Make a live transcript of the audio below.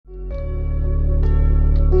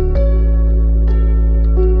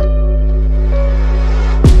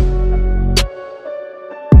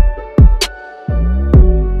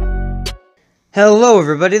Hello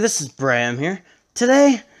everybody, this is BrayM here.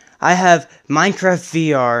 Today, I have Minecraft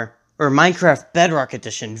VR, or Minecraft Bedrock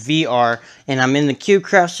Edition VR, and I'm in the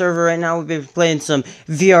CubeCraft server right now. We've been playing some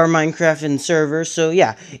VR Minecraft in server, so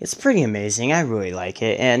yeah, it's pretty amazing. I really like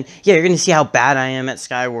it, and yeah, you're gonna see how bad I am at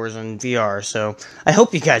Skywars on VR, so I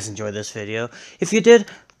hope you guys enjoy this video. If you did,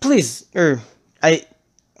 please, I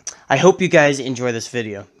hope you guys enjoy this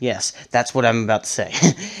video. Yes, that's what I'm about to say.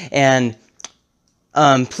 And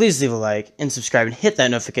please leave a like and subscribe and hit that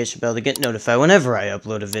notification bell to get notified whenever I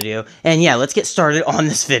upload a video. And yeah, let's get started on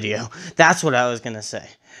this video. That's what I was going to say.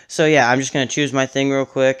 So yeah, I'm just going to choose my thing real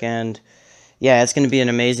quick, and yeah, it's going to be an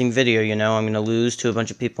amazing video, you know. I'm going to lose to a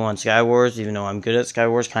bunch of people on Skywars, even though I'm good at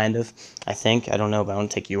Skywars, kind of. I think. I don't know, but I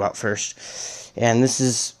want to take you out first. And this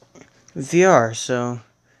is VR, so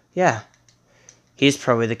yeah. He's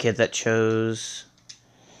probably the kid that chose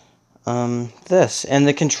this. And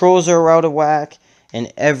the controls are out of whack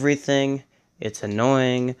and everything. It's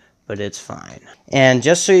annoying, but it's fine. And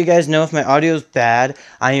just so you guys know, if my audio is bad,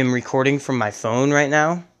 I am recording from my phone right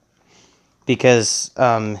now. Because,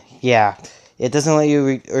 yeah, it doesn't let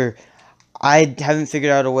you, I haven't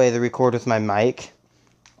figured out a way to record with my mic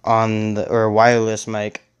on the, or wireless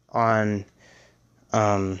mic on,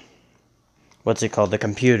 what's it called, the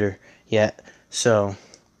computer yet. So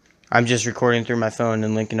I'm just recording through my phone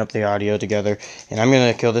and linking up the audio together. And I'm going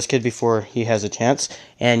to kill this kid before he has a chance.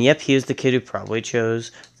 And yep, he is the kid who probably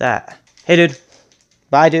chose that. Hey, dude.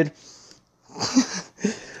 Bye, dude.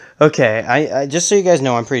 Okay, I just so you guys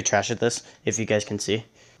know, I'm pretty trash at this, if you guys can see.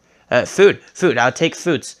 Food. I'll take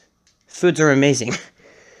foods. Foods are amazing.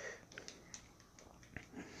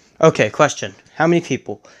 Okay, question. How many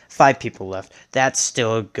people? 5 people left. That's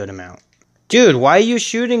still a good amount. Dude, why are you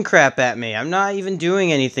shooting crap at me? I'm not even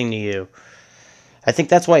doing anything to you. I think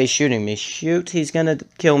that's why he's shooting me. Shoot, he's gonna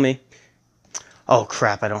kill me. Oh,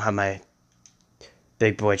 crap, I don't have my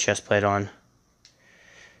big boy chest plate on.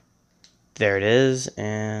 There it is,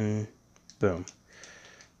 and boom.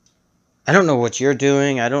 I don't know what you're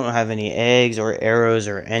doing. I don't have any eggs or arrows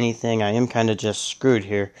or anything. I am kind of just screwed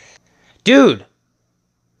here. Dude!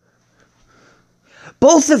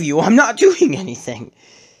 Both of you, I'm not doing anything.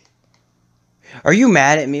 Are you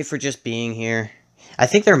mad at me for just being here? I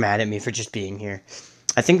think they're mad at me for just being here.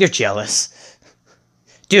 I think they're jealous.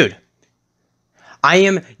 Dude, I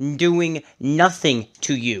am doing nothing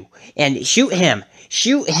to you. And shoot him.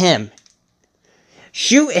 Shoot him.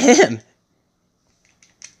 Shoot him.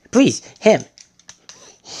 Please, him.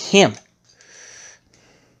 Him.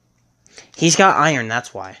 He's got iron,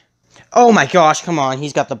 that's why. Oh my gosh, come on.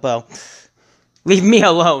 He's got the bow. Leave me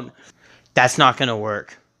alone. That's not gonna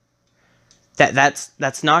work.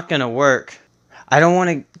 That's not gonna work. I don't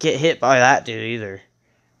want to get hit by that dude either.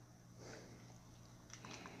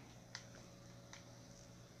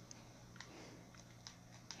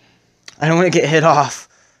 I don't want to get hit off.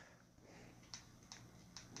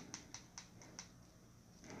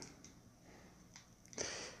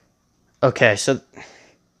 Okay, so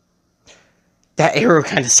that arrow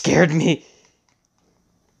kind of scared me.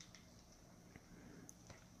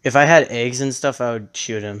 If I had eggs and stuff, I would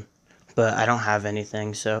shoot him. But I don't have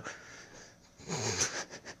anything, so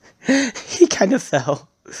he kind of fell.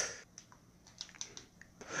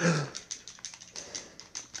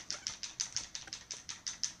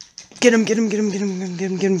 Get him. Get him.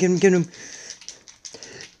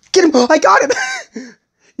 I got him.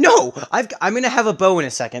 No, I'm going to have a bow in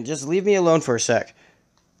a second. Just leave me alone for a sec.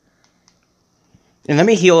 And let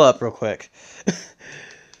me heal up real quick.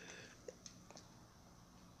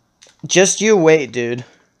 Just you wait, dude.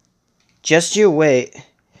 Just you wait.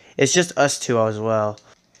 It's just us two as well.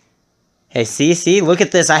 Hey, see? Look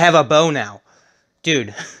at this. I have a bow now.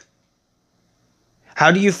 Dude.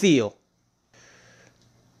 How do you feel?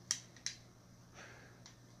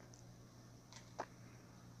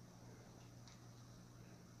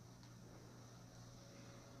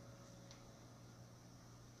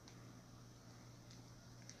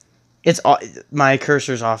 My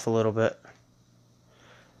cursor's off a little bit.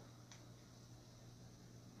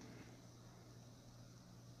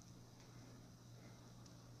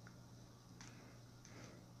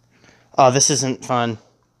 Oh, this isn't fun.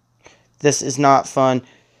 This is not fun.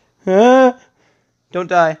 Don't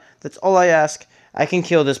die. That's all I ask. I can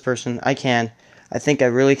kill this person. I can. I think I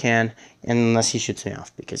really can. Unless he shoots me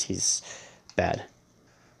off, because he's bad.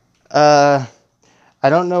 I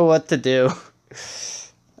don't know what to do.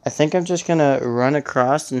 I think I'm just gonna run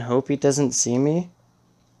across and hope he doesn't see me.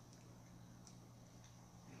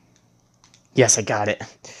 Yes, I got it.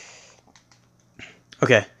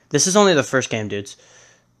 Okay, this is only the first game, dudes.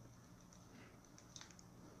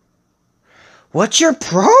 What's your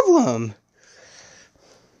problem?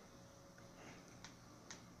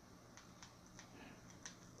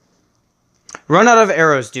 Run out of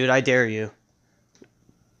arrows, dude. I dare you.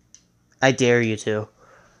 I dare you to.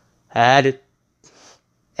 Add it.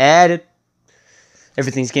 Add it.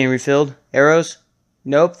 Everything's getting refilled. Arrows?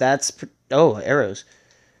 Nope, that's... Oh, arrows.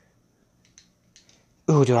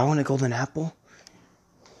 Ooh, do I want a golden apple?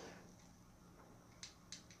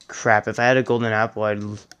 Crap, if I had a golden apple, I'd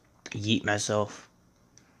yeet myself.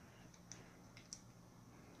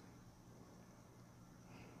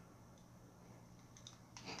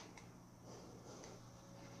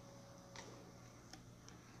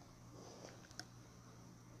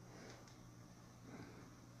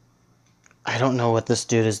 I don't know what this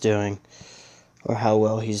dude is doing, or how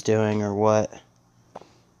well he's doing, or what.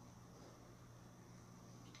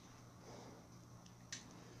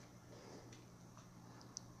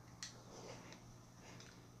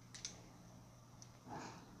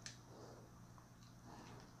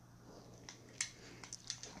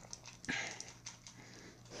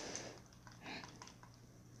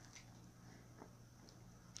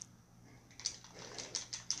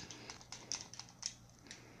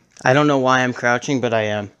 I don't know why I'm crouching, but I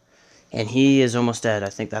am. And he is almost dead. I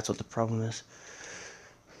think that's what the problem is.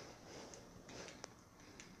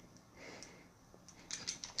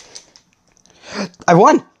 I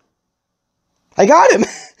won! I got him!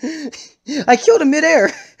 I killed him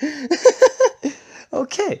midair!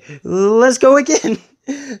 Okay, let's go again.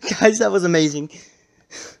 Guys, that was amazing.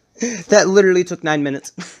 That literally took 9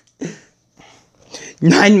 minutes.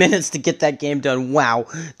 9 minutes to get that game done. Wow,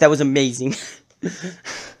 that was amazing.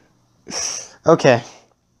 Okay.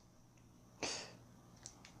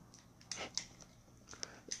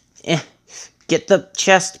 Get the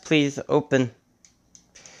chest, please, open.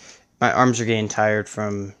 My arms are getting tired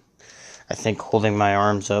from, I think, holding my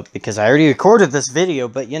arms up, because I already recorded this video,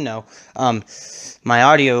 but, you know, my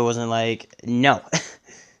audio wasn't like, no.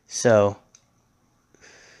 So,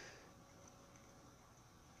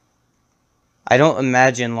 I don't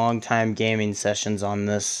imagine long-time gaming sessions on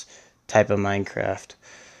this type of Minecraft,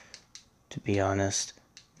 to be honest.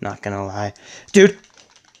 Not gonna lie. Dude!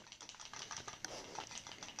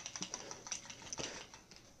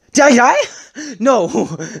 Did I die? No.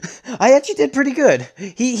 I actually did pretty good.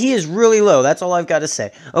 He is really low. That's all I've got to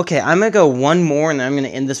say. Okay, I'm going to go one more, and then I'm going to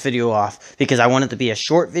end this video off, because I want it to be a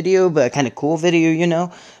short video, but a kind of cool video, you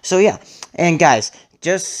know? So, yeah. And, guys,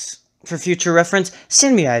 just for future reference,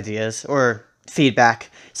 send me ideas or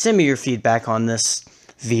feedback. Send me your feedback on this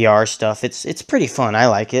VR stuff. It's pretty fun. I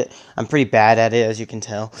like it. I'm pretty bad at it, as you can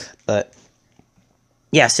tell. But,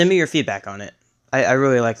 yeah, send me your feedback on it. I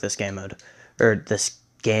really like this game mode. Or this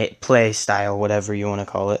play style, whatever you want to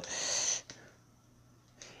call it.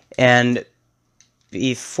 And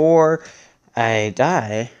before I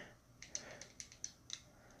die,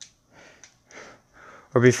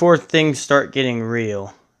 or before things start getting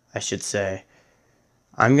real, I should say,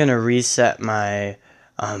 I'm gonna reset my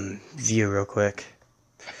view real quick.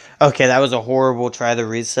 Okay, that was a horrible try to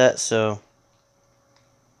reset, so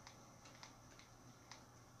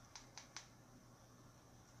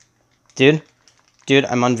Dude,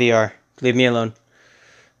 I'm on VR. Leave me alone.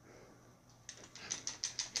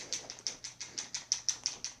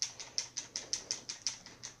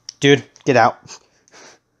 Dude, get out.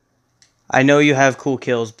 I know you have cool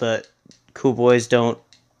kills, but cool boys don't...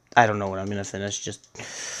 I don't know what I'm gonna finish. Just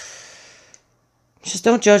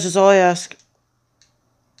don't judge, is all I ask.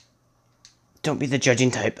 Don't be the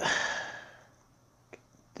judging type.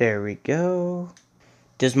 There we go.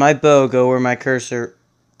 Does my bow go where my cursor...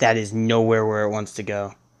 That is nowhere where it wants to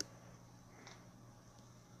go.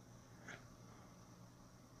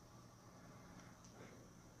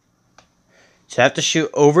 So I have to shoot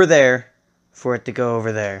over there for it to go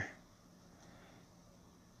over there.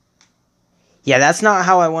 Yeah, that's not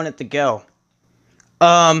how I want it to go.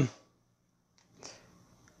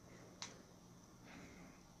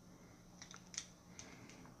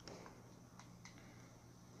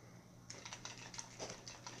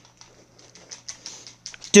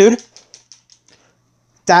 Dude,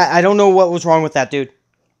 I don't know what was wrong with that, dude,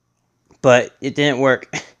 but it didn't work.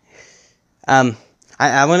 I'm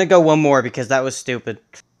gonna go one more because that was stupid.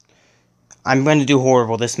 I'm gonna do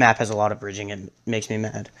horrible. This map has a lot of bridging. It makes me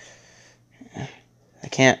mad. I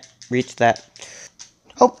can't reach that.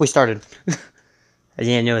 Oh, we started. I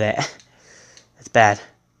didn't know that. That's bad.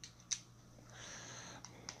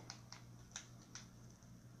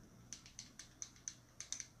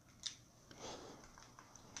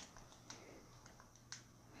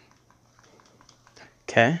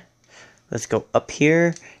 Okay, let's go up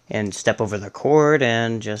here and step over the cord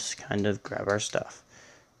and just kind of grab our stuff.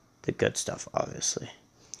 The good stuff, obviously.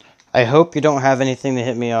 I hope you don't have anything to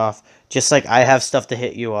hit me off, just like I have stuff to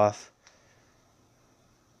hit you off.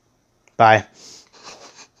 Bye.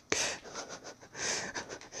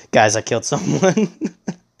 Guys, I killed someone.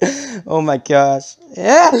 Oh my gosh.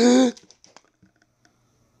 Yeah.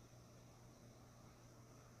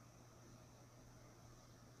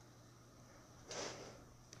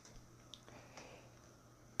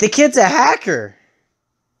 The kid's a hacker.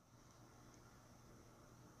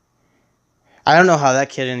 I don't know how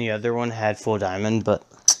that kid in the other one had full diamond, but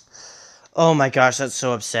oh my gosh, that's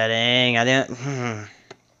so upsetting.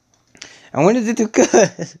 I wanted to do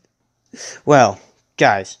good. Well,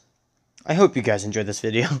 guys, I hope you guys enjoyed this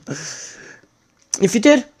video. If you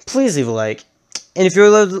did, please leave a like. And if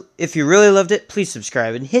you really loved it, please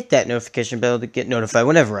subscribe and hit that notification bell to get notified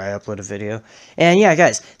whenever I upload a video. And yeah,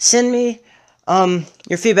 guys, send me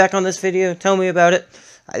your feedback on this video. Tell me about it.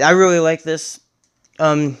 I really like this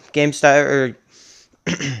game style or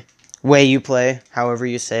way you play, however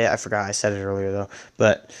you say it. I forgot I said it earlier though.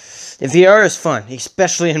 But VR is fun,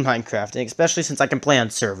 especially in Minecraft, and especially since I can play on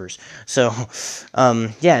servers. So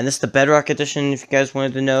yeah, and this is the Bedrock edition if you guys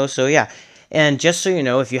wanted to know. So yeah. And just so you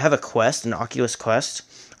know, if you have a quest, an Oculus Quest,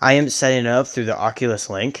 I am setting it up through the Oculus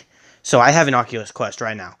link. So I have an Oculus Quest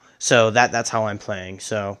right now. So that's how I'm playing.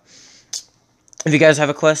 So if you guys have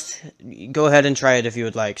a Quest, go ahead and try it if you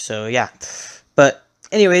would like. So yeah. But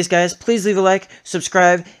anyways, guys, please leave a like,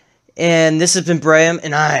 subscribe, and this has been BrayM,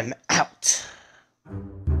 and I'm out.